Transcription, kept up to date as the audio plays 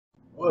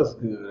What's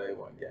good,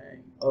 A1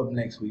 gang? Up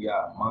next, we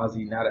got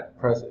Mozzy, Not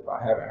Impressive.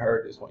 I haven't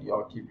heard this one.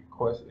 Y'all keep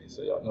requesting it,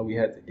 so y'all know we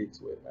had to get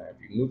to it, man. If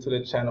you're new to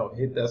the channel,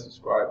 hit that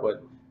subscribe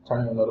button,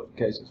 turn on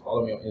notifications,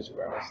 follow me on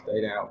Instagram, and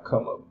stay down,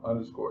 come up,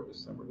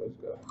 _December. Let's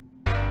go.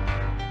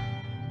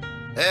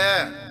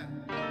 Yeah.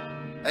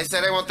 They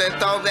say they want that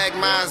throwback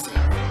Mozzy,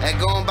 that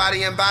goon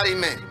body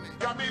embodiment.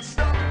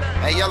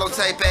 Hey, yellow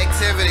tape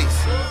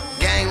activities,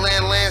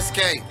 gangland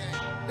landscape.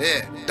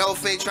 Yeah,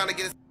 Dolphin trying to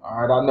get his.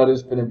 Alright, I know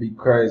this finna be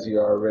crazy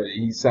already.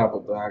 He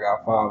sampled the I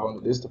Got 5 on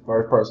it. This is the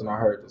first person I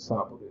heard to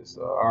sample this.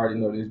 So I already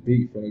know this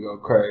beat finna go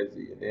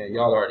crazy. And then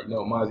y'all already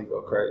know Mozzy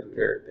go crazy with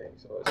everything.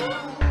 So it's...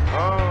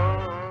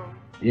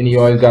 And he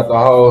always got the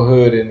whole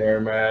hood in there,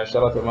 man.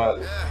 Shout out to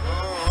Mozzy.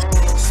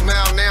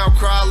 Smile now,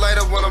 cry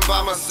later when I'm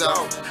by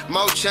myself.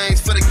 More chains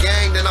for the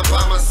gang than I'm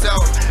by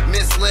myself.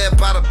 Misled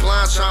by the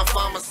blind, trying to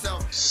find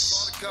myself.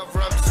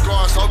 Cover up the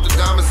scars, hope the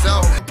diamonds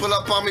out. Pull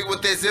up on me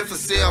with that zip for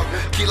sale.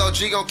 Kilo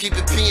G gon' keep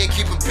it P and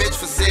keep a bitch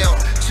for sale.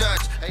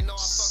 Judge, ain't no I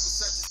fuck with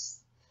such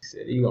a... He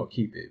said he gonna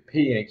keep it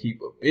P and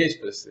keep a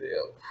bitch for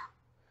sale.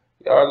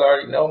 Y'all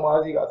already know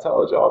Mozzy. I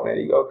told y'all, man,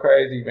 he go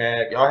crazy, man.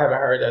 If y'all haven't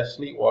heard that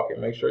Sleepwalking,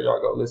 make sure y'all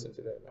go listen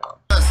to that,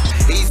 man.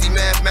 Easy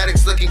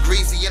mathematics looking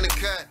greasy in the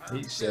cut.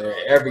 He said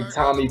every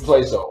time he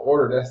plays an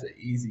order, that's an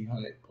easy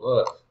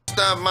 100+.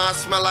 Mine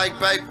smell like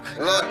paper.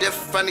 A little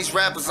different from these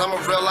rappers. I'm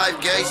a real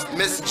life gangster.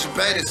 Missing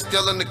Jabata,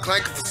 still in the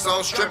clanker for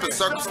some stripping.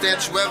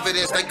 Circumstantial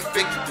evidence, they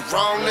convicted the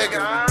wrong nigga.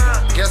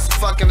 Guess I'm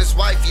fucking his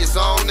wife, his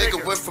own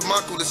nigga. Went from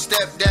uncle to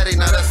stepdaddy,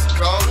 now that's a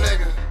cold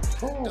nigga.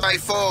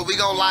 Straightforward, we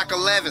gon' lock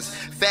 11s.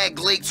 Fat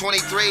Gleek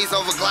 23s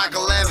over Glock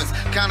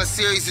 11s. Kinda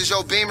serious is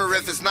your Beamer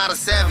if it's not a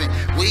 7.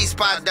 Weed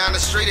spot down the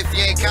street if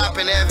you ain't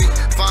copping heavy.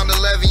 Found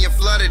 11, you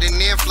flooded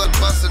and then flood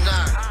bust a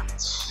 9.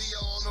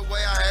 On the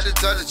way, I had to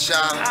touch a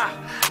child.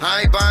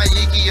 I ain't buying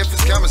Yiki if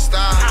it's coming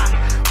style.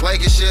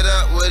 Waking shit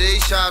up with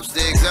these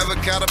chopsticks. Ever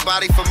caught a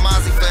body for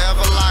Mozzy,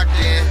 forever locked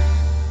in.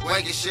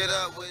 Waking shit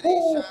up with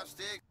these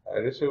chopsticks.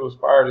 Hey, this shit was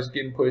fire. Just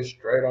getting pushed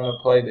straight on the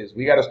playlist.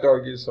 We gotta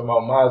start getting some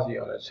more Mozzy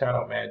on the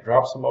channel, man.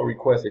 Drop some more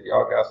requests if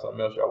y'all got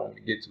something else y'all want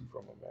me to get to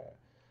from him, man.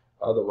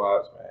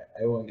 Otherwise,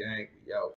 man, A1 gang, yo.